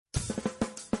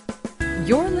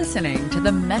You're listening to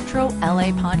the Metro LA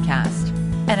Podcast,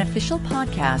 an official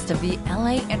podcast of the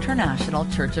LA International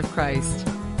Church of Christ.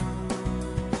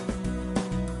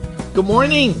 Good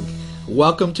morning.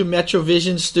 Welcome to Metro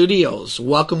Vision Studios.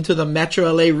 Welcome to the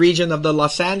Metro LA region of the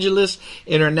Los Angeles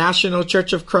International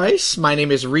Church of Christ. My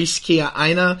name is Reese Kia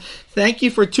Aina. Thank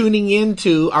you for tuning in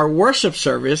to our worship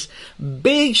service.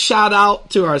 Big shout out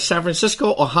to our San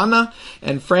Francisco, Ohana,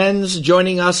 and friends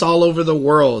joining us all over the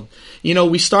world. You know,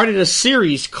 we started a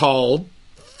series called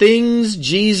Things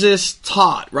Jesus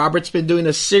Taught. Robert's been doing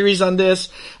a series on this.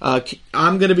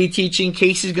 I'm going to be teaching.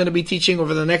 Casey's going to be teaching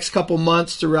over the next couple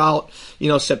months throughout,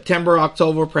 September,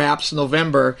 October, perhaps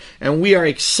November. And we are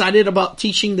excited about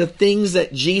teaching the things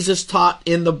that Jesus taught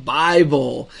in the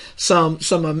Bible. Some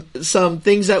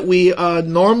things that we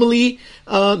normally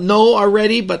know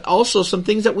already, but also some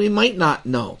things that we might not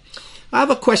know. I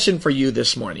have a question for you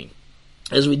this morning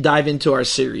as we dive into our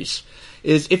series.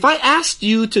 Is if I asked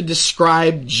you to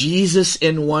describe Jesus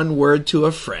in one word to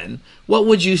a friend, what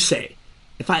would you say?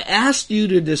 If I asked you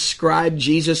to describe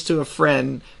Jesus to a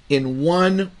friend in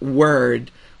one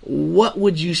word, what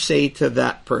would you say to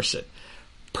that person?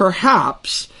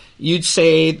 Perhaps you'd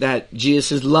say that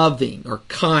Jesus is loving or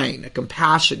kind,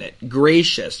 compassionate,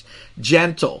 gracious,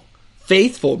 gentle,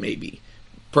 faithful maybe,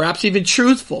 perhaps even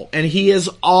truthful, and he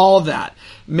is all that.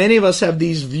 Many of us have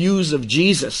these views of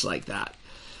Jesus like that.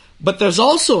 But there's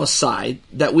also a side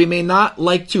that we may not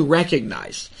like to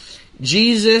recognize.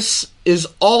 Jesus is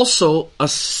also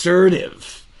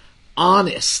assertive,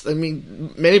 honest. I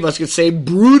mean, many of us could say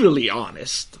brutally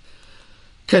honest.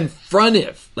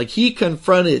 Confrontive, like he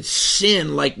confronted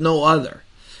sin like no other.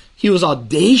 He was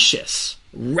audacious,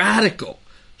 radical,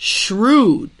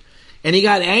 shrewd, and he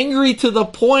got angry to the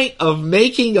point of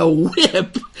making a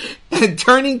whip and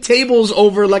turning tables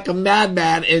over like a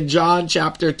madman in John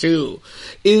chapter 2.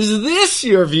 Is this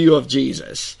your view of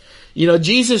Jesus?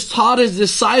 Jesus taught his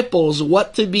disciples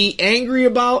what to be angry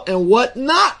about and what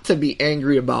not to be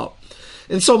angry about.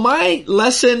 And so my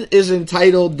lesson is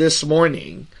entitled this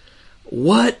morning,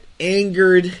 What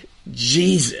Angered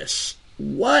Jesus?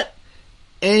 What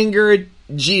angered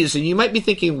Jesus? And you might be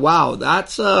thinking, wow, that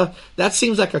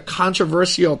seems like a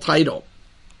controversial title.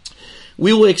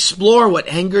 We will explore what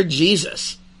angered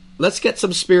Jesus. Let's get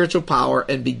some spiritual power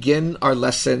and begin our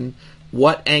lesson,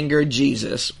 What Angered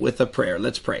Jesus, with a prayer.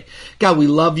 Let's pray. God, we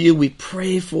love you. We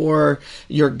pray for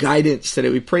your guidance today.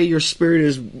 We pray your Spirit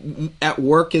is at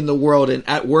work in the world and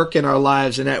at work in our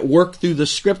lives and at work through the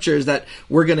scriptures that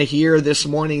we're going to hear this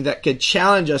morning that could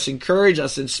challenge us, encourage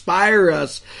us, inspire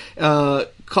us,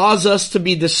 cause us to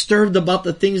be disturbed about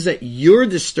the things that you're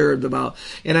disturbed about.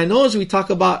 And I know as we talk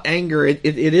about anger, it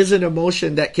is an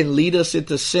emotion that can lead us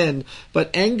into sin, but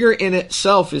anger in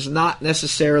itself is not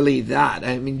necessarily that.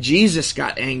 I mean, Jesus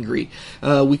got angry.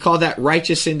 We call that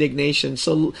righteous indignation.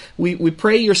 So we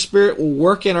pray your Spirit will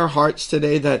work in our hearts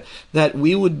today, that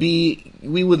we would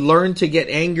learn to get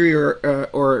angry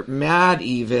or mad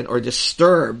even, or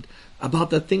disturbed about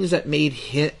the things that made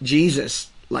Jesus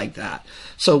like that.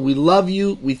 So we love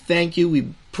you. We thank you.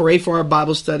 We pray for our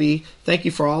Bible study. Thank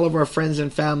you for all of our friends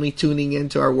and family tuning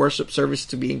into our worship service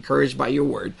to be encouraged by your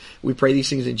word. We pray these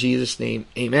things in Jesus' name.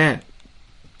 Amen.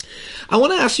 I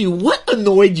want to ask you, what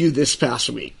annoyed you this past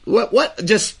week? What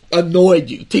just annoyed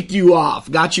you, ticked you off,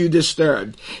 got you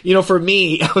disturbed? For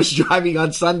me, I was driving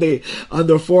on Sunday on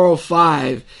the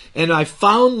 405, and I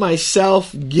found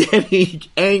myself getting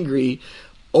angry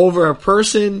over a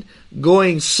person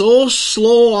going so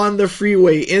slow on the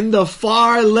freeway in the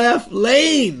far left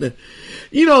lane.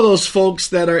 Those folks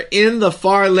that are in the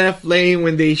far left lane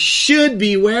when they should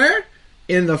be where?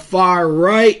 In the far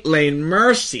right lane.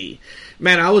 Mercy.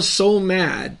 Man, I was so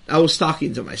mad. I was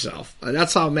talking to myself.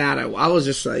 That's how mad I was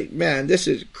just like, man, this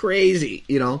is crazy,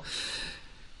 And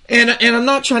I'm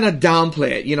not trying to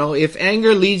downplay it. If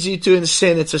anger leads you to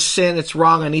sin, it's a sin, it's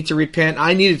wrong, I need to repent.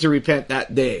 I needed to repent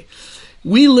that day.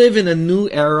 We live in a new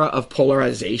era of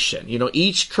polarization.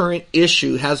 Each current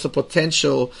issue has the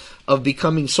potential of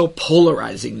becoming so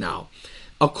polarizing now.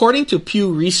 According to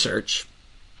Pew Research,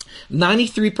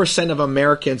 93% of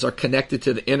Americans are connected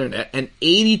to the internet and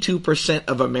 82%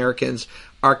 of Americans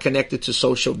are connected to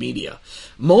social media.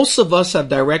 Most of us have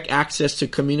direct access to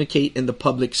communicate in the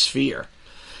public sphere.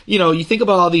 You think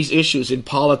about all these issues in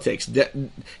politics,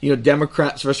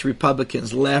 Democrats versus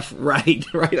Republicans, left, right?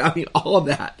 I mean, all of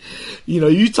that.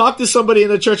 You talk to somebody in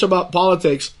the church about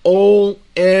politics, oh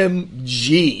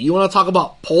OMG. You want to talk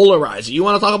about polarizing. You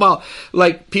want to talk about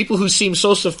like people who seem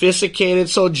so sophisticated,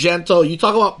 so gentle. You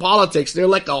talk about politics. They're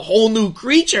like a whole new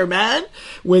creature, man.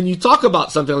 When you talk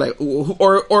about something like,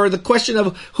 or the question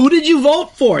of who did you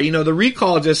vote for? You know, the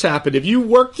recall just happened. If you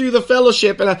work through the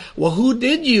fellowship and who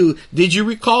did you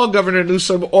recall Governor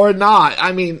Newsom or not?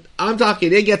 I mean, I'm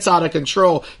talking, it gets out of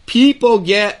control. People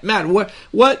get mad.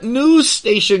 What news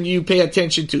station do you pay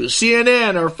attention to?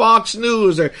 CNN or Fox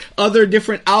News or other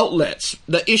different outlets?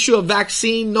 The issue of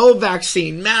vaccine, no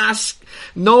vaccine, mask,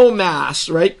 no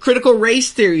mask, right? Critical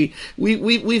race theory.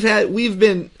 We've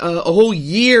been a whole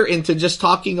year into just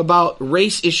talking about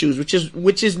race issues,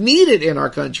 which is needed in our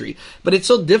country, but it's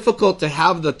so difficult to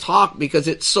have the talk because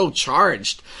it's so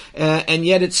charged, and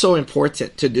yet it's so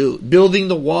important to do. Building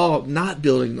the wall, not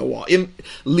building the wall.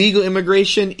 Legal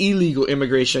immigration, illegal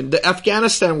immigration. The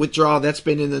Afghanistan withdrawal that's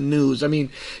been in the news. I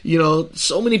mean, you know,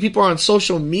 so many people are on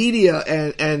social media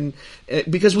and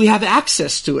because we have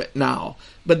access to it now.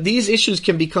 But these issues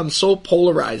can become so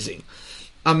polarizing.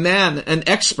 An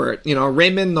expert, you know,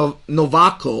 Raymond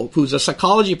Novaco, who's a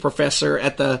psychology professor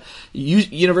at the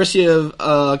University of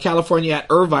California at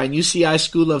Irvine, UCI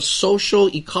School of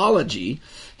Social Ecology,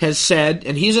 has said,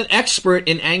 and he's an expert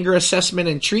in anger assessment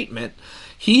and treatment,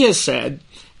 he has said,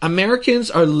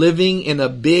 Americans are living in a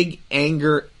big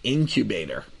anger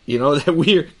incubator. You know, that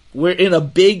we're in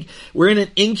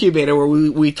an incubator where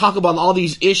we talk about all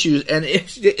these issues, and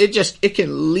it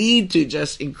can lead to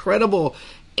just incredible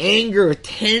anger,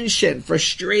 tension,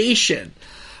 frustration.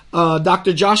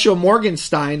 Dr. Joshua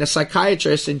Morgenstein, a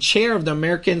psychiatrist and chair of the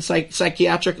American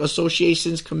Psychiatric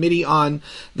Association's Committee on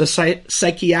the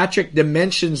Psychiatric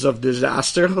Dimensions of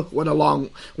Disaster. What a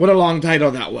long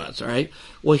title that was, right?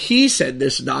 Well, he said,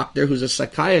 this doctor, who's a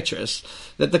psychiatrist,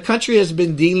 that the country has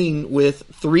been dealing with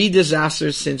 3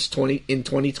 disasters in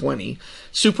 2020,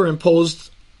 superimposed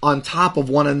on top of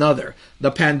one another: the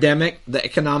pandemic, the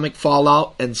economic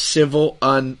fallout, and civil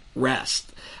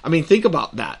unrest. I mean, think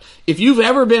about that. If you've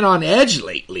ever been on edge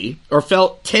lately or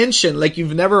felt tension like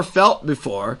you've never felt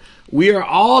before, we are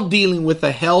all dealing with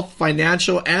a health,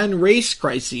 financial, and race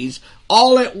crises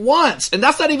all at once. And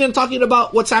that's not even talking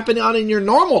about what's happening on in your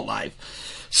normal life.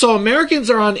 So Americans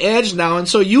are on edge now, and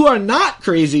so you are not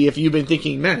crazy if you've been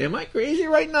thinking, man, am I crazy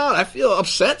right now? I feel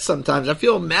upset sometimes. I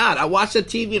feel mad. I watch the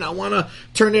TV and I want to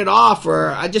turn it off,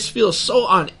 or I just feel so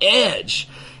on edge.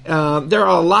 There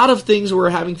are a lot of things we're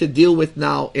having to deal with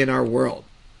now in our world.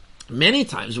 Many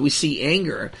times we see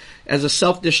anger as a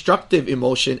self-destructive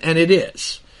emotion, and it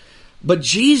is. But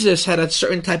Jesus had a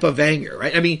certain type of anger,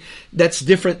 right? I mean, that's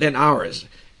different than ours.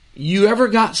 You ever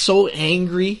got so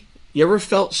angry? You ever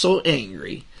felt so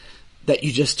angry that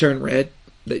you just turn red?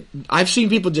 I've seen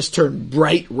people just turn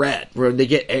bright red when they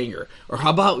get anger. Or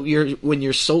how about when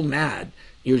you're so mad,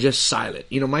 you're just silent?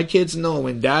 You know, my kids know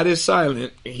when dad is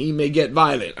silent, he may get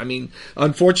violent. I mean,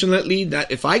 unfortunately, that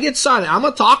if I get silent, I'm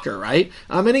a talker, right?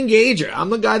 I'm an engager. I'm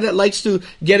the guy that likes to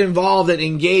get involved and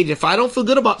engage. If I don't feel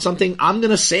good about something, I'm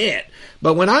going to say it.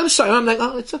 But when I'm silent, I'm like,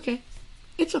 oh, it's okay.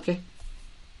 It's okay.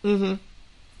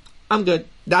 I'm good.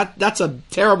 That's a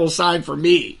terrible sign for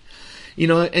me. You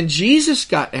know, and Jesus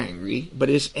got angry, but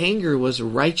his anger was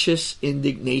righteous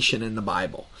indignation in the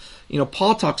Bible. You know,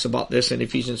 Paul talks about this in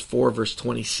Ephesians 4, verse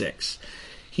 26.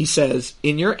 He says,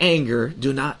 in your anger,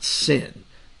 do not sin.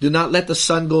 Do not let the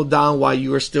sun go down while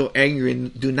you are still angry,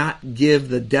 and do not give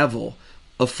the devil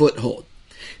a foothold.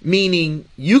 Meaning,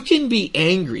 you can be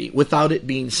angry without it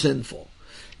being sinful.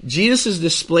 Jesus'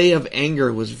 display of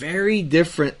anger was very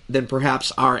different than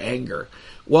perhaps our anger.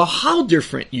 Well, how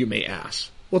different, you may ask?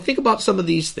 Well, think about some of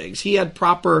these things. He had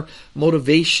proper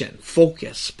motivation,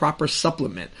 focus, proper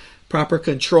supplement, proper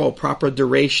control, proper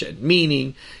duration.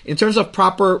 Meaning, in terms of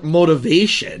proper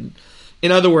motivation,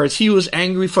 in other words, he was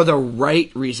angry for the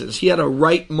right reasons. He had a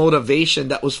right motivation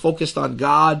that was focused on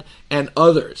God and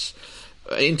others.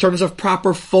 In terms of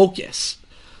proper focus,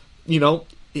 you know,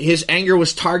 his anger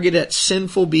was targeted at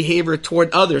sinful behavior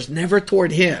toward others, never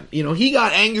toward him. You know, he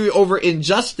got angry over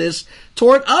injustice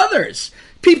toward others.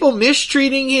 People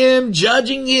mistreating him,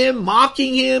 judging him,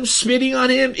 mocking him, spitting on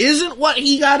him isn't what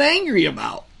he got angry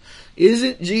about.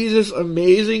 Isn't Jesus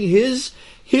amazing? His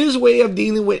way of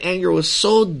dealing with anger was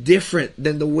so different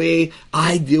than the way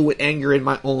I deal with anger in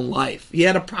my own life. He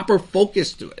had a proper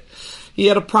focus to it. He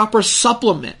had a proper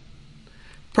supplement.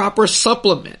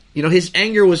 You know, his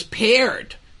anger was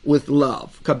paired with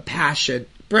love, compassion,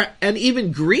 and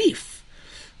even grief,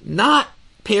 not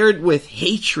paired with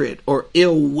hatred or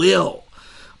ill will.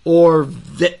 or,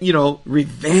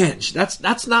 revenge.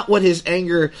 That's not what his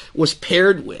anger was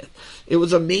paired with. It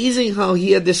was amazing how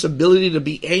he had this ability to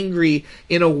be angry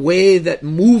in a way that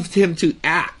moved him to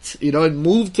act, and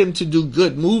moved him to do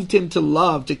good, moved him to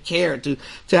love, to care, to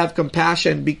have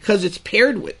compassion, because it's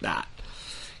paired with that.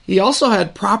 He also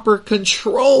had proper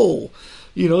control.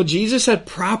 Jesus had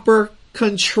proper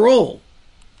control.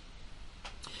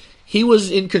 He was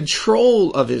in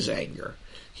control of his anger.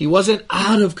 He wasn't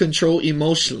out of control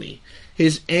emotionally.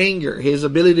 His anger, his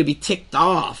ability to be ticked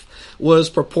off, was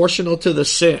proportional to the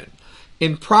sin.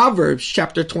 In Proverbs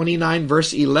chapter 29,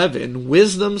 verse 11,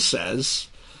 wisdom says,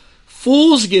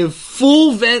 fools give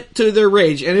full vent to their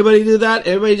rage. Anybody do that?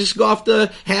 Everybody just go off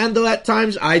the handle at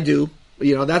times? I do.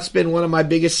 That's been one of my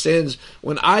biggest sins.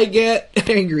 When I get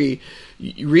angry,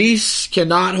 Reese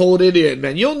cannot hold it in,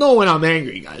 man. You'll know when I'm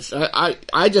angry, guys.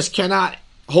 I just cannot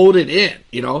hold it in,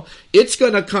 It's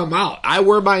going to come out. I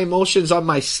wear my emotions on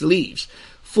my sleeves.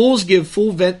 Fools give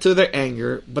full vent to their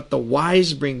anger, but the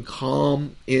wise bring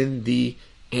calm in the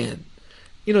end.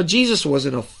 Jesus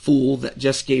wasn't a fool that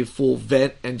just gave full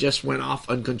vent and just went off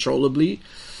uncontrollably.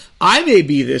 I may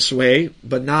be this way,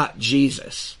 but not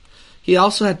Jesus. He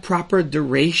also had proper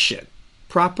duration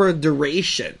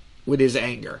with his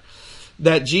anger.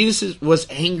 That Jesus was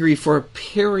angry for a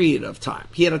period of time.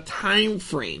 He had a time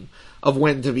frame of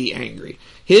when to be angry.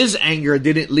 His anger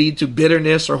didn't lead to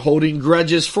bitterness or holding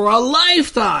grudges for a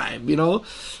lifetime,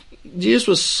 Jesus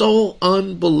was so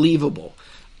unbelievable.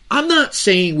 I'm not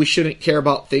saying we shouldn't care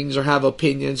about things or have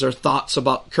opinions or thoughts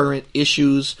about current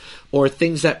issues or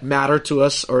things that matter to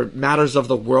us or matters of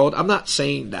the world. I'm not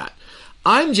saying that.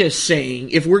 I'm just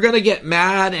saying if we're going to get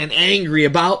mad and angry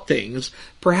about things,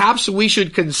 perhaps we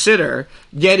should consider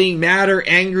getting mad or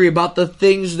angry about the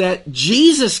things that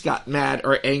Jesus got mad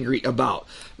or angry about.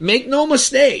 Make no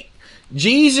mistake,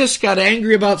 Jesus got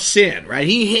angry about sin, right?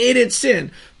 He hated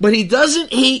sin, but he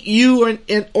doesn't hate you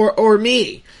or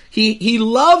me. He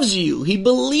loves you. He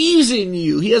believes in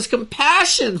you. He has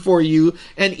compassion for you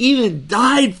and even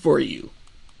died for you.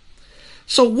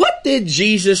 So what did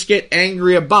Jesus get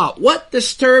angry about? What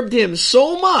disturbed him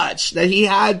so much that he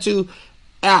had to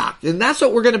act? And that's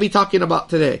what we're going to be talking about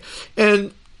today.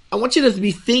 And I want you to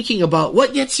be thinking about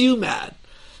what gets you mad.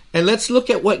 And let's look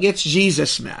at what gets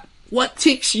Jesus mad. What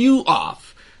ticks you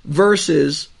off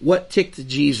versus what ticked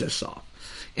Jesus off.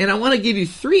 And I want to give you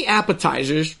 3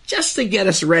 appetizers just to get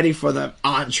us ready for the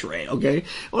entree, okay?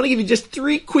 I want to give you just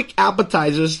 3 quick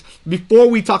appetizers before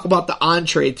we talk about the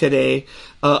entree today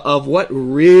of what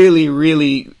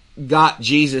really got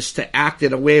Jesus to act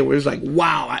in a way where it's like,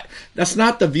 wow, that's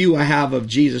not the view I have of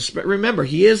Jesus. But remember,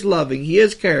 he is loving, he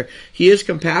is care, he is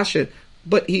compassionate,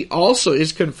 but he also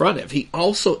is confrontive. He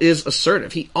also is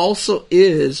assertive. He also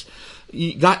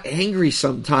got angry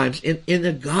sometimes in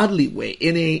a godly way,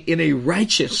 in a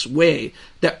righteous way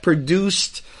that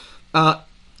produced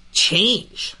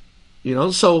change.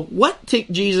 So what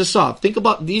ticked Jesus off? Think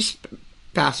about these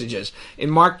passages in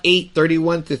Mark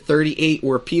 8:31-38,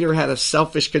 where Peter had a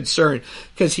selfish concern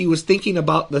because he was thinking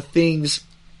about the things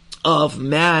of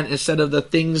man instead of the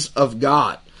things of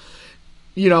God.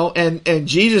 And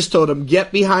Jesus told him,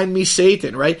 "Get behind me,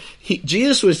 Satan," right?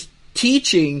 Jesus was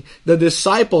teaching the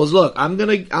disciples, look, I'm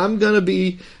gonna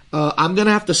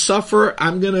have to suffer,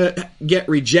 I'm gonna get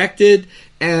rejected,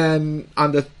 and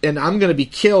I'm gonna be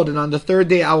killed, and on the 3rd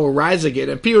day I will rise again.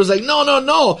 And Peter was like,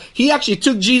 no. He actually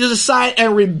took Jesus aside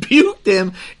and rebuked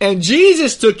him, and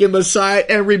Jesus took him aside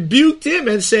and rebuked him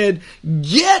and said,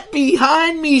 "Get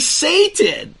behind me,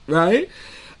 Satan," right?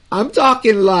 I'm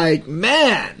talking like,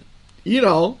 man,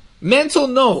 mental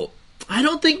note. I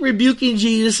don't think rebuking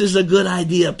Jesus is a good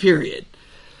idea, period.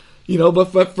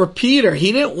 But for Peter,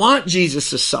 he didn't want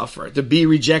Jesus to suffer, to be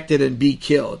rejected and be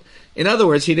killed. In other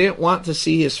words, he didn't want to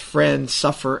see his friend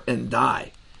suffer and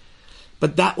die.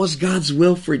 But that was God's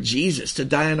will for Jesus, to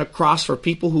die on a cross for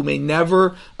people who may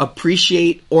never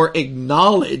appreciate or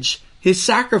acknowledge his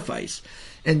sacrifice.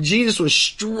 And Jesus was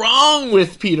strong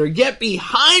with Peter. "Get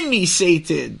behind me,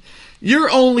 Satan.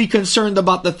 You're only concerned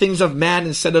about the things of man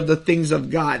instead of the things of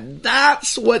God."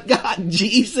 That's what got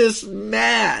Jesus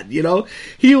mad,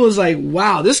 He was like,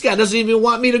 wow, this guy doesn't even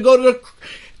want me to go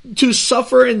to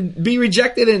suffer and be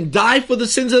rejected and die for the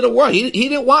sins of the world. He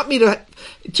didn't want me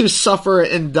to suffer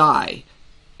and die.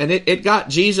 And it got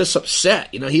Jesus upset.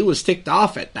 He was ticked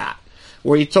off at that,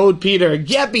 where he told Peter,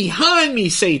 "Get behind me,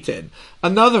 Satan."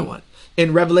 Another one.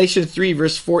 in Revelation 3,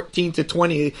 verse 14 to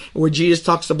 20, where Jesus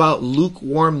talks about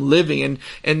lukewarm living,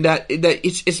 and that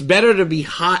it's better to be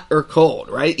hot or cold,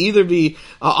 right? Either be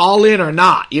all in or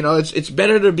not. It's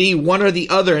better to be one or the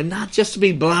other, and not just to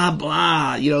be blah,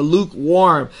 blah,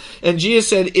 lukewarm. And Jesus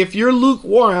said, if you're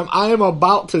lukewarm, I am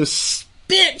about to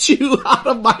spit you out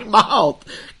of my mouth.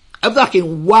 I'm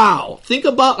talking, wow. Think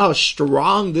about how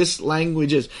strong this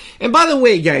language is. And by the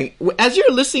way, gang, as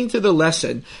you're listening to the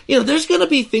lesson, there's going to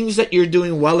be things that you're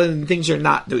doing well in and things you're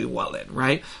not doing well in,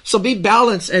 right? So be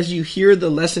balanced as you hear the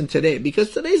lesson today,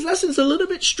 because today's lesson is a little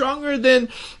bit stronger than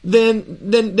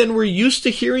we're used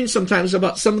to hearing sometimes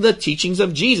about some of the teachings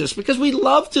of Jesus, because we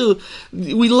love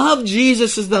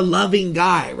Jesus as the loving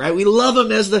guy, right? We love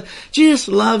him as Jesus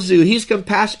loves you. He's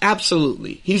compassionate.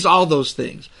 Absolutely. He's all those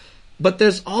things. But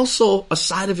there's also a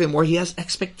side of him where he has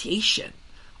expectation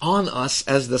on us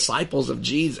as disciples of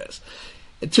Jesus.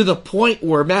 To the point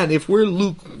where, man, if we're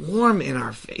lukewarm in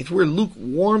our faith, we're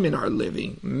lukewarm in our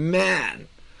living, man,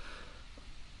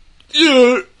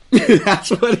 that's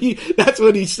what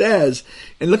he says.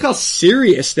 And look how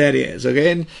serious that is, okay?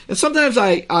 And sometimes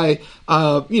I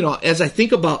as I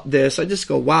think about this, I just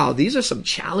go, wow, these are some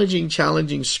challenging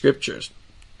scriptures.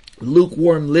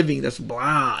 Lukewarm living, that's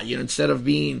blah, instead of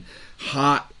being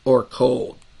hot or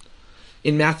cold.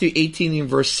 In Matthew 18 in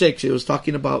verse 6, it was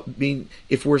talking about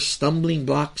if we're stumbling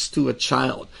blocks to a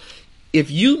child.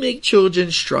 If you make children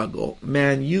struggle,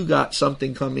 man, you got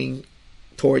something coming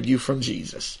toward you from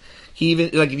Jesus. He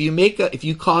even, if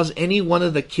you cause any one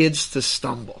of the kids to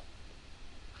stumble,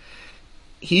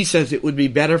 he says it would be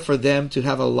better for them to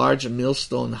have a large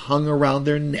millstone hung around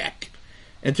their neck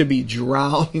and to be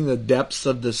drowned in the depths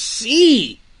of the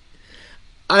sea.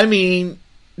 I mean,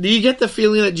 do you get the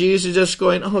feeling that Jesus is just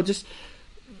going,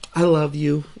 I love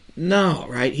you? No,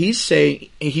 right? He's saying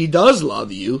he does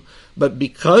love you, but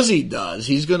because he does,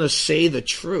 he's going to say the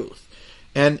truth.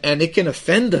 And it can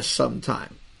offend us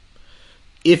sometime.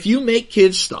 If you make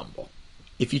kids stumble,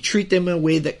 if you treat them in a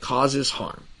way that causes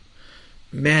harm,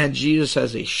 man, Jesus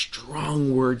has a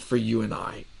strong word for you and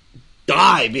I.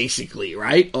 Die, basically,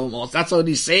 right? Almost. That's what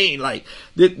he's saying. Like,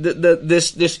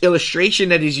 this illustration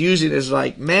that he's using is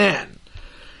like, man,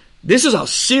 this is how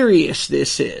serious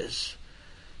this is.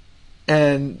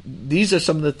 And these are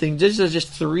some of the things. These are just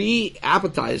three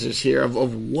appetizers here of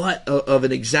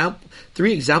an example.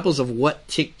 Three examples of what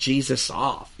ticked Jesus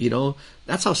off.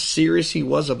 That's how serious he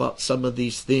was about some of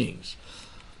these things.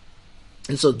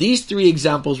 And so these three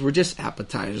examples were just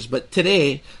appetizers. But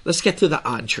today, let's get to the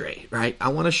entree, right? I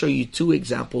want to show you two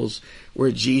examples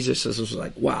where Jesus was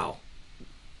like, wow,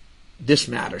 this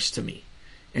matters to me.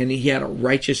 And he had a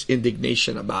righteous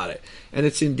indignation about it. And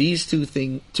it's in these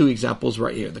two examples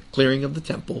right here. The clearing of the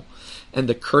temple and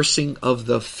the cursing of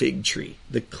the fig tree.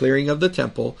 The clearing of the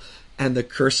temple and the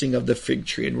cursing of the fig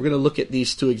tree. And we're going to look at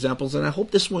these two examples. And I hope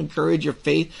this will encourage your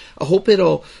faith. I hope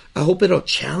it'll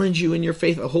challenge you in your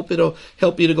faith. I hope it'll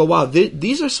help you to go, wow,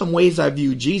 these are some ways I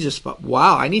view Jesus, but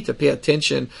wow, I need to pay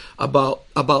attention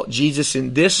about Jesus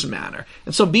in this manner.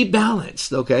 And so be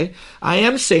balanced, okay? I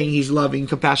am saying he's loving,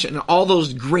 compassionate, and all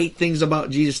those great things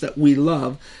about Jesus that we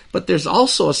love, but there's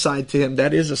also a side to him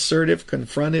that is assertive,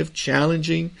 confrontive,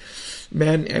 challenging,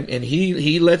 man, and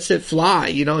he lets it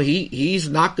fly. He's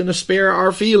not going to spare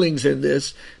our feelings in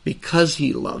this because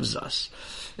he loves us.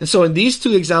 And so in these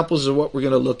two examples are what we're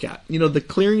going to look at. The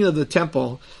clearing of the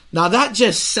temple. Now that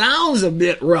just sounds a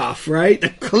bit rough, right? The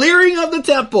clearing of the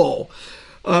temple,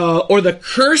 or the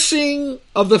cursing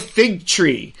of the fig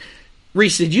tree.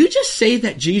 Reese, did you just say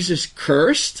that Jesus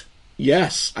cursed?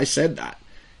 Yes, I said that.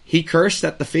 He cursed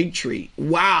at the fig tree.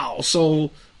 Wow.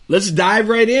 So let's dive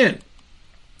right in.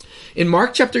 In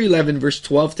Mark chapter 11, verse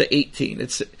 12 to 18,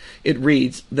 it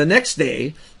reads, "The next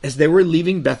day, as they were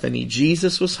leaving Bethany,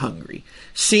 Jesus was hungry.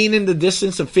 Seeing in the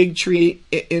distance a fig tree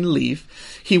in leaf,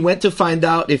 he went to find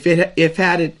out if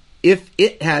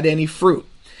it had any fruit.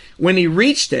 When he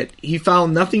reached it, he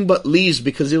found nothing but leaves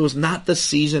because it was not the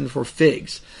season for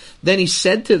figs. Then he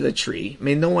said to the tree,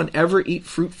 'May no one ever eat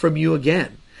fruit from you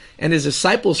again.' And his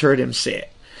disciples heard him say it.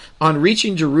 On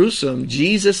reaching Jerusalem,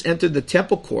 Jesus entered the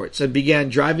temple courts and began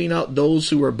driving out those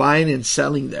who were buying and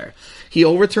selling there. He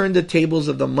overturned the tables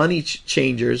of the money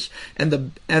changers and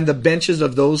the benches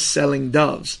of those selling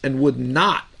doves, and would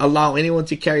not allow anyone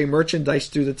to carry merchandise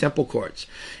through the temple courts.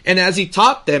 And as he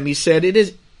taught them, he said,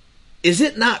 Is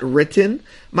it not written,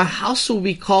 'My house will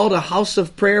be called a house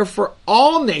of prayer for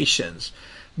all nations'?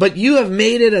 But you have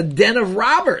made it a den of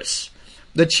robbers."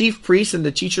 The chief priests and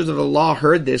the teachers of the law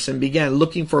heard this and began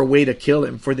looking for a way to kill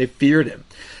him, for they feared him,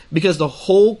 because the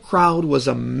whole crowd was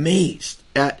amazed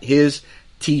at his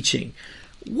teaching.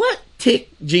 What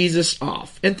ticked Jesus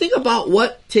off? And think about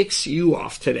what ticks you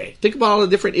off today. Think about all the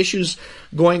different issues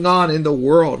going on in the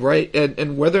world, right?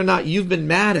 And whether or not you've been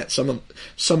mad at some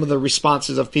of the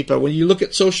responses of people. When you look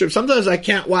at sometimes I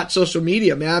can't watch social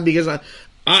media, man, because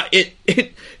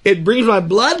it brings my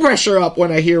blood pressure up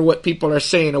when I hear what people are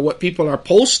saying or what people are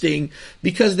posting,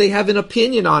 because they have an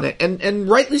opinion on it, and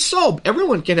rightly so.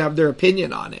 Everyone can have their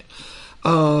opinion on it.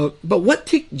 But what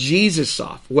ticked Jesus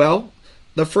off? Well,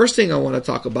 the first thing I want to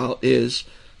talk about is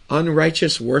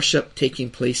unrighteous worship taking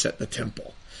place at the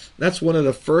temple. That's one of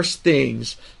the first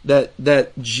things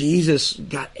that Jesus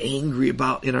got angry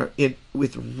about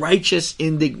with righteous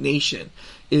indignation,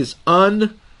 is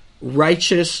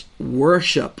unrighteous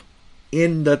worship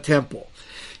in the temple.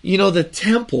 You know, the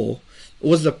temple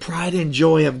was the pride and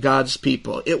joy of God's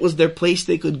people. It was their place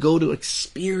they could go to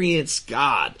experience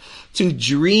God, to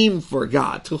dream for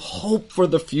God, to hope for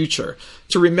the future,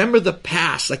 to remember the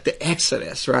past, like the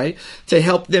Exodus, right? To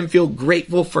help them feel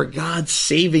grateful for God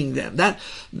saving them.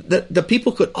 The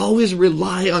people could always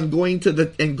rely on going to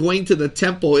the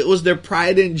temple. It was their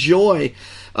pride and joy.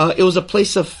 It was a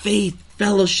place of faith,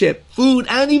 fellowship, food,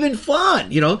 and even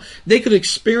fun. You know, they could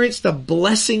experience the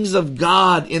blessings of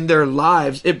God in their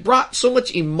lives. It brought so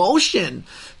much emotion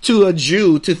to a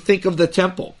Jew to think of the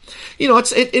temple. You know,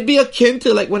 it'd be akin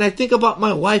to, like, when I think about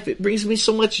my wife, it brings me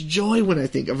so much joy when I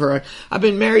think of her. I've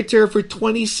been married to her for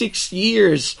 26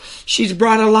 years. She's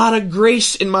brought a lot of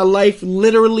grace in my life,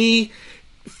 literally,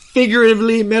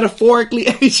 figuratively, metaphorically.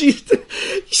 She's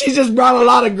just brought a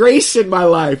lot of grace in my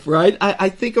life, right? I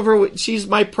think of her, she's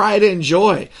my pride and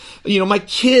joy. You know, my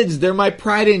kids, they're my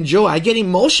pride and joy. I get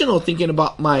emotional thinking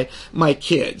about my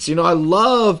kids. You know, I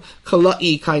love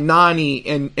Kala'i, Kainani,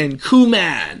 and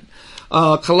Kuman.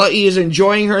 Kala'i is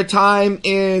enjoying her time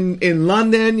in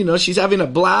London. You know, she's having a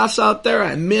blast out there.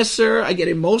 I miss her. I get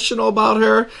emotional about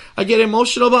her. I get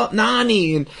emotional about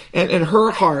Nani and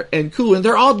her heart and Ku. And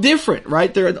they're all different,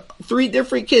 right? There are 3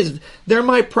 different kids. They're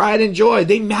my pride and joy.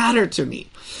 They matter to me.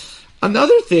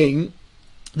 Another thing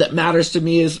that matters to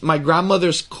me is my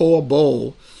grandmother's koa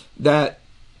bowl that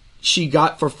she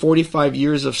got for 45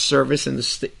 years of service in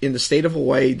the state of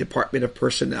Hawaii Department of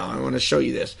Personnel. I want to show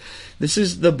you this. This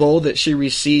is the bowl that she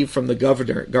received from the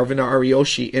Governor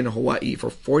Ariyoshi in Hawaii for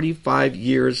 45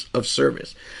 years of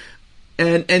service.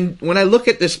 And when I look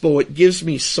at this bowl, it gives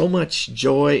me so much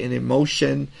joy and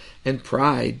emotion and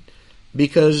pride,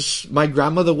 because my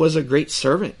grandmother was a great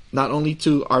servant, not only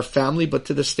to our family, but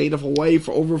to the state of Hawaii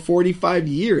for over 45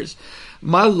 years.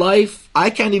 My life, I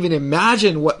can't even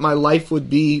imagine what my life would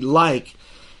be like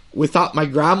without my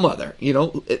grandmother, you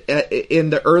know,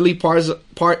 in the early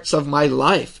parts of my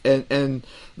life and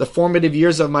the formative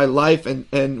years of my life.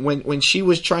 And when she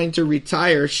was trying to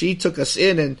retire, she took us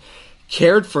in and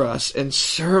cared for us and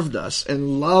served us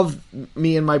and loved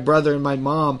me and my brother and my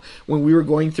mom when we were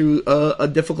going through a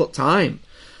difficult time.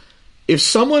 If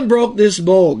someone broke this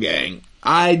bowl, gang,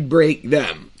 I'd break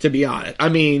them, to be honest. I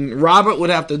mean, Robert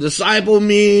would have to disciple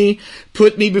me,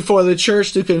 put me before the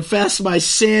church to confess my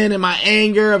sin and my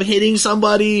anger of hitting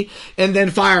somebody, and then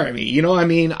fire me. You know, I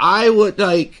mean, I would,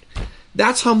 like,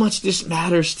 that's how much this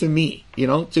matters to me, you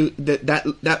know, to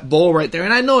that bowl right there.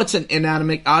 And I know it's an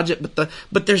inanimate object,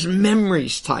 but there's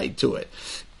memories tied to it.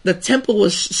 The temple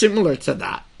was similar to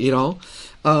that, you know.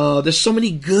 There's so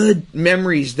many good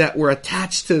memories that were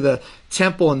attached to the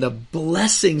temple and the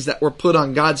blessings that were put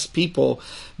on God's people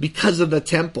because of the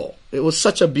temple. It was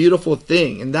such a beautiful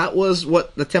thing, and that was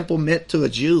what the temple meant to a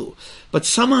Jew. But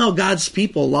somehow God's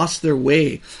people lost their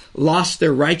way, lost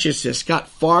their righteousness, got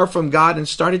far from God, and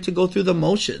started to go through the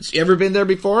motions. You ever been there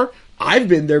before? I've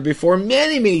been there before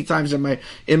many, many times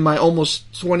in my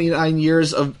almost 29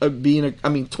 years of being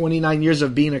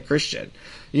a Christian.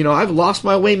 You know, I've lost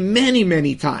my way many,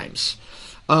 many times,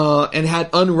 and had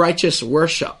unrighteous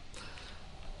worship.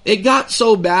 It got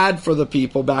so bad for the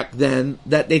people back then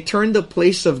that they turned the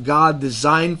place of God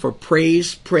designed for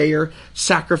praise, prayer,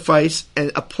 sacrifice,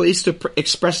 and a place to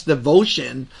express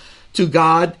devotion to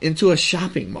God into a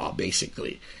shopping mall,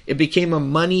 basically. It became a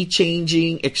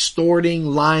money-changing, extorting,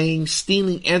 lying,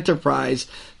 stealing enterprise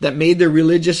that made the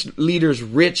religious leaders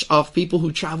rich off people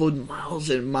who traveled miles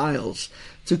and miles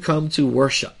to come to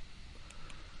worship.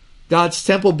 God's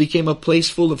temple became a place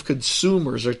full of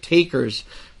consumers or takers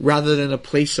rather than a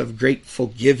place of grateful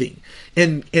giving.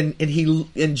 And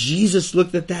Jesus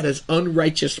looked at that as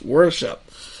unrighteous worship.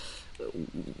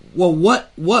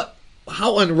 Well,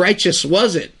 how unrighteous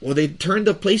was it? Well, they turned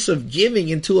a place of giving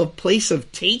into a place of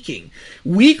taking.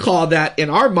 We call that, in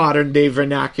our modern day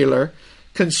vernacular,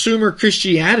 consumer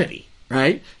Christianity,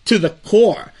 right? To the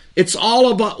core. It's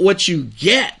all about what you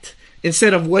get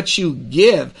instead of what you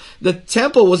give. The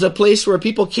temple was a place where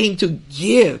people came to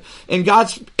give, and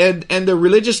the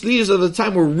religious leaders of the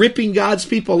time were ripping God's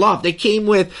people off. They came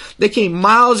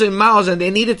miles and miles, and they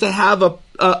needed to have a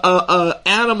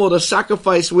animal to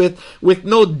sacrifice with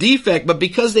no defect, but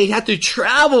because they had to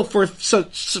travel for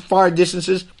such far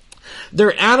distances,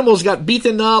 their animals got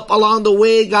beaten up along the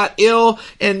way, got ill,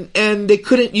 and they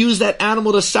couldn't use that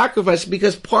animal to sacrifice,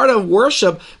 because part of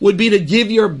worship would be to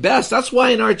give your best. That's why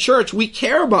in our church we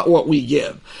care about what we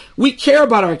give. We care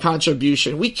about our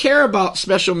contribution. We care about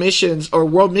special missions or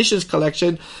world missions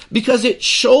collection, because it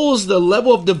shows the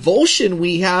level of devotion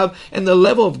we have and the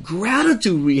level of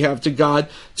gratitude we have to God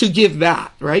to give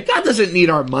that, right? God doesn't need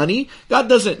our money. God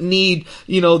doesn't need,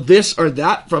 this or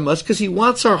that from us, because he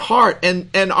wants our heart,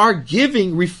 and our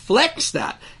giving reflects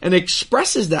that and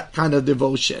expresses that kind of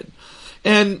devotion.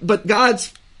 But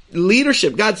God's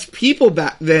leadership, God's people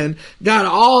back then got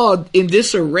all in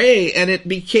disarray, and it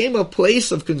became a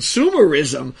place of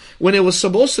consumerism when it was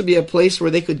supposed to be a place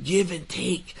where they could give and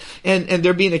take, and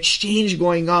there being exchange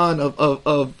going on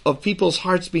of people's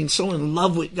hearts being so in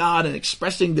love with God and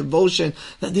expressing devotion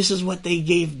that this is what they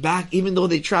gave back, even though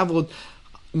they traveled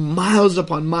miles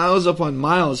upon miles upon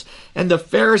miles. And the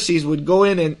Pharisees would go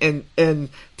in and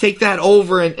take that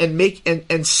over and make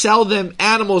and sell them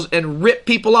animals and rip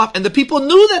people off. And the people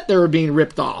knew that they were being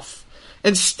ripped off,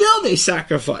 and still they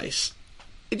sacrificed.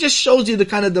 It just shows you the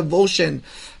kind of devotion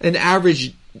an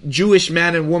average Jewish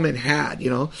man and woman had,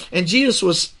 And Jesus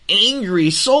was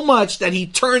angry so much that he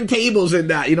turned tables in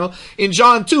that, In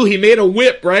John 2, he made a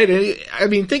whip, right?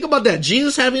 And think about that.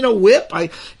 Jesus having a whip.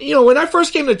 When I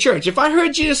first came to church, if I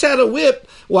heard Jesus had a whip,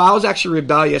 well, I was actually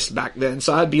rebellious back then.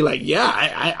 So I'd be like,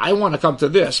 yeah, I want to come to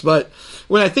this. But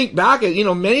when I think back,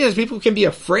 many times people can be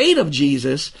afraid of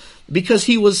Jesus because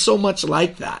he was so much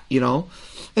like that, And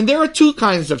there are two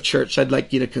kinds of church I'd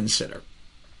like you to consider.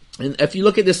 And if you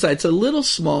look at this side, it's a little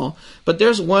small, but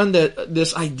there's one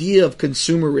this idea of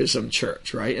consumerism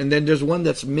church, right? And then there's one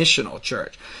that's missional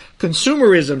church.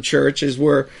 Consumerism church is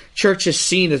where church is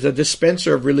seen as a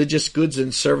dispenser of religious goods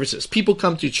and services. People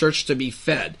come to church to be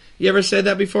fed. You ever said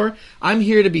that before? I'm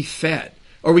here to be fed.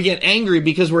 Or we get angry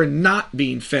because we're not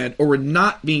being fed, or we're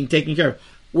not being taken care of.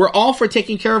 We're all for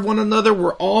taking care of one another.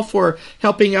 We're all for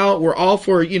helping out. We're all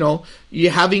for, you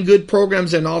having good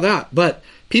programs and all that. But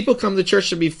people come to church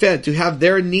to be fed, to have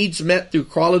their needs met through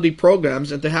quality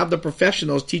programs, and to have the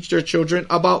professionals teach their children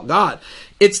about God.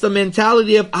 It's the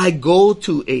mentality of, I go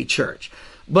to a church.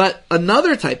 But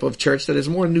another type of church that is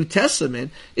more New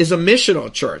Testament is a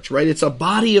missional church, right? It's a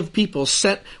body of people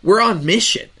sent. We're on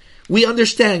mission. We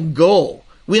understand goal.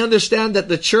 We understand that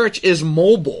the church is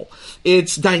mobile.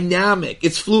 It's dynamic.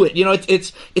 It's fluid.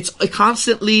 It's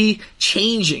constantly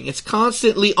changing. It's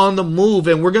constantly on the move.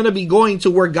 And we're going to be going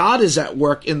to where God is at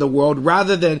work in the world,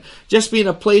 rather than just being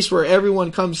a place where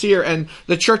everyone comes here and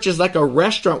the church is like a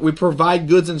restaurant. We provide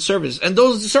goods and services. And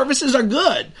those services are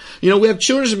good. We have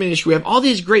children's ministry. We have all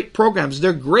these great programs.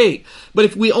 They're great. But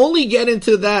if we only get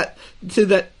into that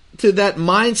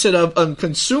mindset of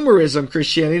consumerism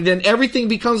Christianity, then everything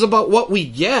becomes about what we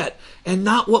get and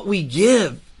not what we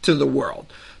give to the world,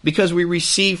 because we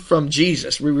receive from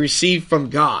Jesus, we receive from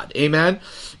God. Amen.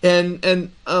 And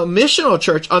a missional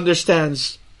church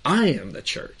understands, I am the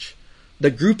church. The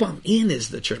group I'm in is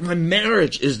the church. My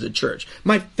marriage is the church.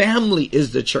 My family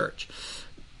is the church.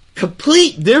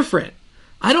 Complete different.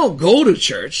 I don't go to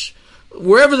church.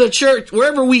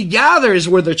 Wherever we gather is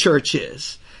where the church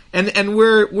is. And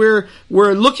we're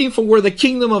looking for where the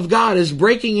kingdom of God is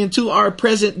breaking into our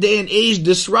present day and age,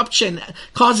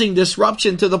 causing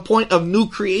disruption to the point of new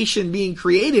creation being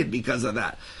created because of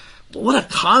that. What a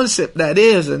concept that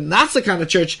is. And that's the kind of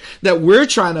church that we're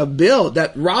trying to build,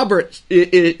 that Robert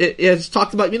has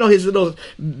talked about, his little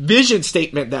vision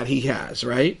statement that he has,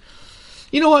 right?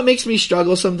 What makes me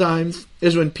struggle sometimes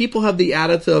is when people have the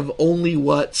attitude of only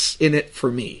what's in it for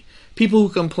me. People who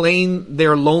complain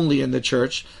they're lonely in the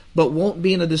church, but won't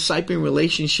be in a discipling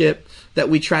relationship that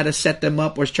we try to set them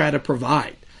up or try to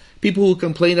provide. People who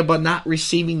complain about not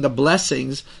receiving the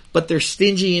blessings, but they're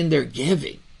stingy in their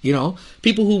giving.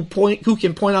 People who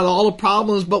can point out all the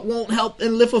problems, but won't help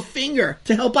and lift a finger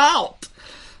to help out.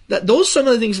 Those some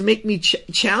of the things make me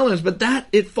challenged, but that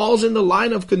it falls in the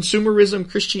line of consumerism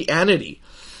Christianity.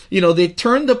 They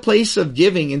turned the place of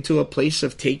giving into a place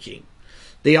of taking.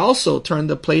 They also turned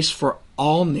the place for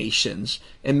all nations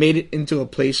and made it into a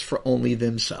place for only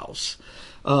themselves.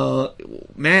 On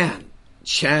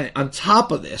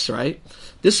top of this, right?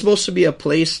 This is supposed to be a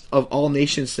place of all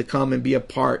nations to come and be a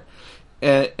part,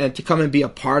 and to come and be a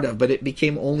part of, but it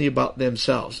became only about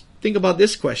themselves. think about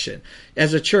this question.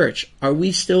 As a church, are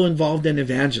we still involved in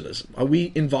evangelism? Are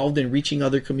we involved in reaching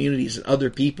other communities and other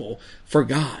people for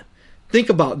God? Think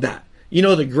about that. You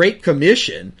know, the Great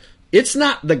Commission, it's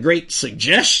not the Great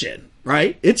Suggestion,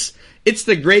 right? It's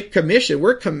the Great Commission.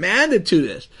 We're commanded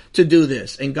to do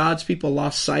this. And God's people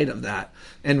lost sight of that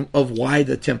and of why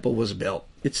the temple was built.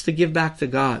 It's to give back to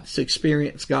God, to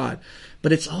experience God.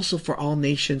 But it's also for all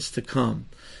nations to come.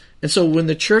 And so when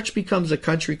the church becomes a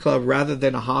country club rather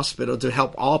than a hospital to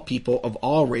help all people of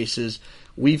all races,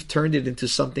 we've turned it into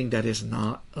something that is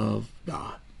not of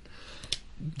God.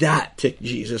 That ticked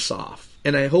Jesus off.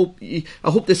 And I hope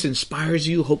this inspires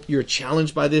you. Hope you're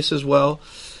challenged by this as well.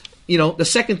 You know, the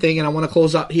second thing, and I want to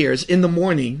close out here, is in the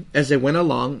morning, as they went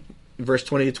along, verse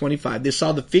 20 to 25, they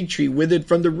saw the fig tree withered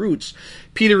from the roots.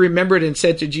 Peter remembered and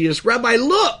said to Jesus, Rabbi,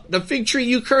 look, the fig tree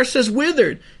you cursed has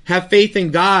withered. Have faith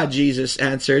in God, Jesus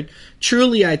answered.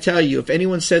 Truly I tell you, if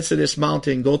anyone says to this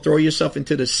mountain, go throw yourself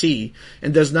into the sea,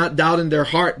 and does not doubt in their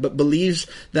heart, but believes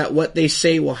that what they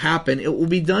say will happen, it will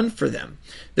be done for them.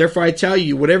 Therefore I tell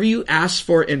you, whatever you ask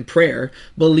for in prayer,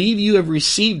 believe you have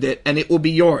received it, and it will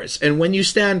be yours. And when you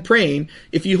stand praying,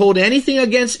 if you hold anything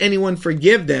against anyone,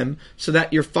 forgive them, so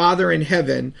that your Father in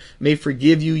heaven may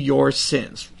forgive you your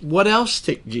sins. What else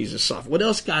ticked Jesus off? What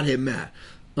else got him mad?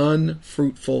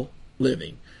 Unfruitful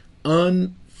living.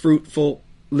 Unfruitful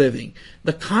living.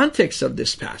 The context of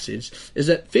this passage is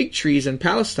that fig trees in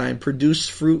Palestine produce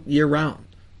fruit year round.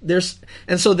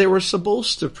 And so they were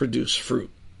supposed to produce fruit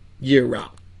year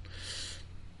round.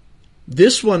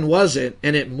 This one wasn't,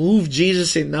 and it moved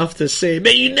Jesus enough to say,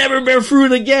 may you never bear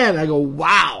fruit again. I go,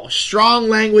 wow, strong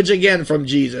language again from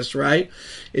Jesus, right?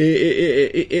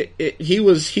 He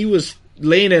was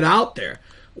laying it out there.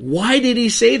 Why did he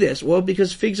say this? Well,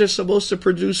 because figs are supposed to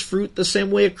produce fruit the same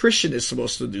way a Christian is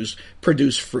supposed to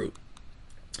produce fruit.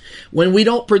 When we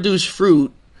don't produce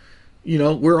fruit, you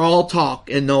know, we're all talk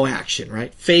and no action,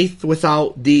 right? Faith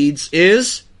without deeds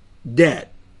is dead.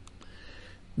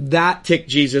 That ticked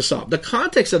Jesus off. The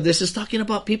context of this is talking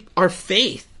about our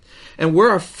faith and where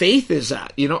our faith is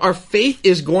at. You know, our faith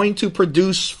is going to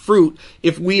produce fruit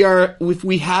if we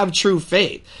have true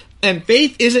faith. And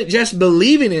faith isn't just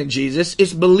believing in Jesus,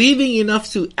 it's believing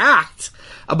enough to act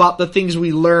about the things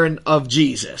we learn of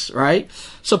Jesus, right?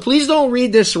 So please don't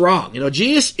read this wrong. You know,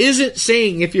 Jesus isn't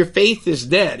saying if your faith is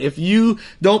dead, if you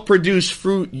don't produce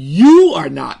fruit, you are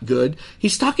not good.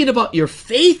 He's talking about your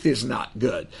faith is not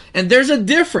good. And there's a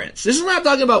difference. This is not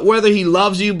talking about whether he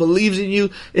loves you, believes in you,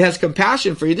 has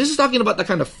compassion for you. This is talking about the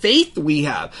kind of faith we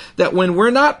have. That when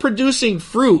we're not producing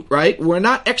fruit, right? We're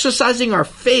not exercising our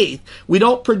faith, we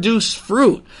don't produce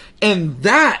fruit. And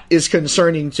that is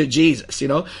concerning to Jesus, you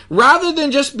know. Rather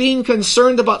than just being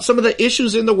concerned about some of the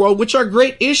issues in the world, which are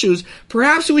great issues,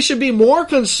 perhaps we should be more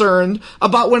concerned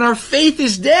about when our faith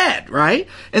is dead, right?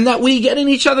 And that we get in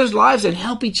each other's lives and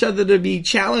help each other to be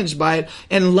challenged by it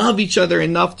and love each other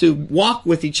enough to walk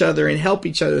with each other and help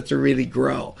each other to really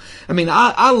grow. I mean,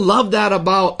 I love that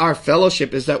about our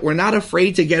fellowship, is that we're not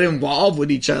afraid to get involved with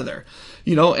each other.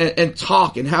 You know, and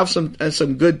talk and have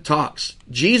some good talks.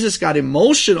 Jesus got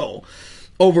emotional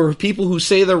over people who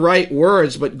say the right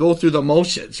words but go through the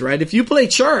motions, right? If you play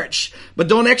church but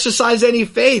don't exercise any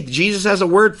faith, Jesus has a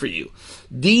word for you.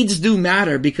 Deeds do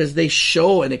matter because they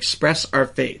show and express our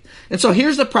faith. And so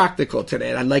here's the practical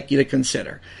today that I'd like you to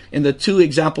consider in the two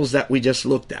examples that we just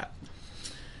looked at.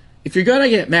 If you're going to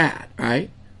get mad, right,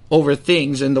 over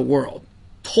things in the world,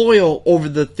 toil over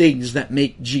the things that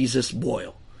make Jesus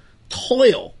boil.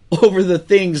 Toil over the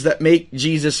things that make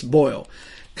Jesus boil.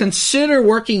 Consider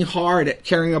working hard at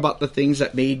caring about the things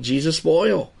that made Jesus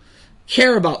boil.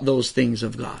 Care about those things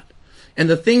of God. And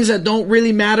the things that don't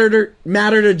really matter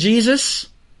to Jesus,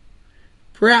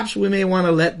 perhaps we may want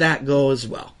to let that go as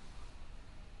well.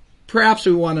 Perhaps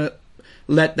we want to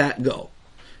let that go.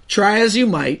 Try as you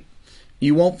might,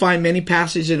 you won't find many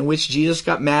passages in which Jesus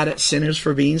got mad at sinners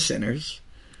for being sinners.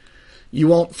 You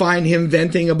won't find him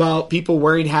venting about people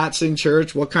wearing hats in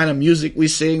church, what kind of music we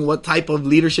sing, what type of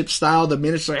leadership style the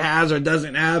minister has or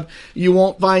doesn't have. You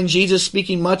won't find Jesus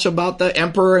speaking much about the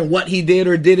emperor and what he did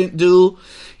or didn't do.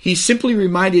 He simply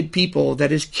reminded people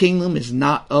that his kingdom is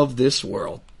not of this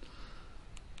world.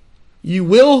 You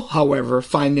will, however,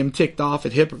 find him ticked off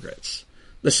at hypocrites,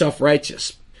 the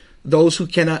self-righteous, those who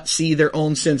cannot see their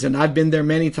own sins. And I've been there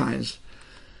many times,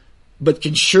 but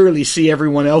can surely see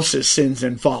everyone else's sins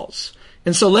and faults.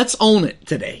 And so let's own it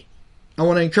today. I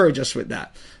want to encourage us with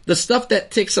that. The stuff that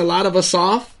ticks a lot of us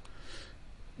off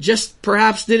just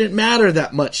perhaps didn't matter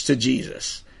that much to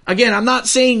Jesus. Again, I'm not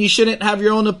saying you shouldn't have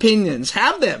your own opinions.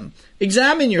 Have them.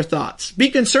 Examine your thoughts. Be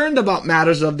concerned about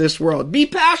matters of this world. Be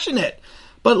passionate.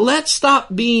 But let's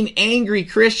stop being angry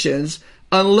Christians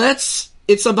unless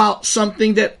it's about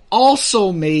something that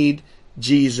also made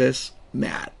Jesus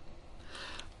mad.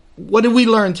 What did we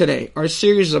learn today? Our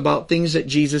series is about things that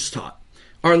Jesus taught.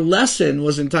 Our lesson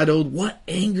was entitled, What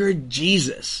Angered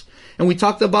Jesus? And we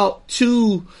talked about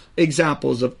 2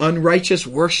 examples of unrighteous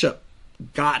worship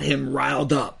got him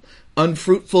riled up.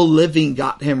 Unfruitful living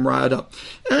got him riled up.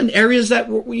 And areas that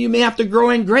you may have to grow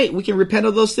in, great. We can repent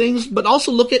of those things, but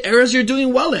also look at areas you're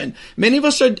doing well in. Many of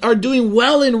us are doing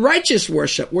well in righteous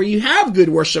worship, where you have good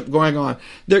worship going on.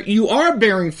 There, you are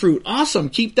bearing fruit. Awesome.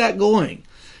 Keep that going.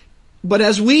 But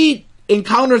as we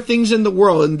encounter things in the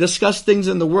world and discuss things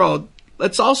in the world,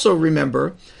 let's also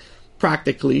remember,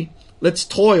 practically, let's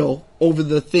toil over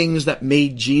the things that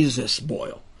made Jesus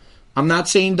boil. I'm not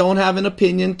saying don't have an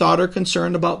opinion, thought, or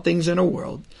concern about things in our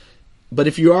world. But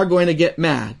if you are going to get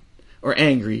mad or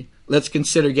angry, let's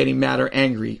consider getting mad or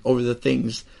angry over the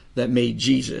things that made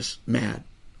Jesus mad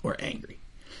or angry.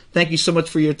 Thank you so much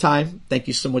for your time. Thank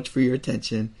you so much for your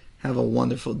attention. Have a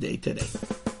wonderful day today.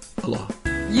 Aloha.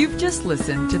 You've just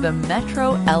listened to the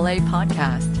Metro LA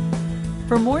podcast.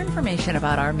 For more information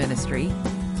about our ministry,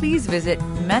 please visit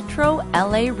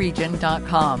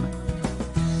metrolaregion.com.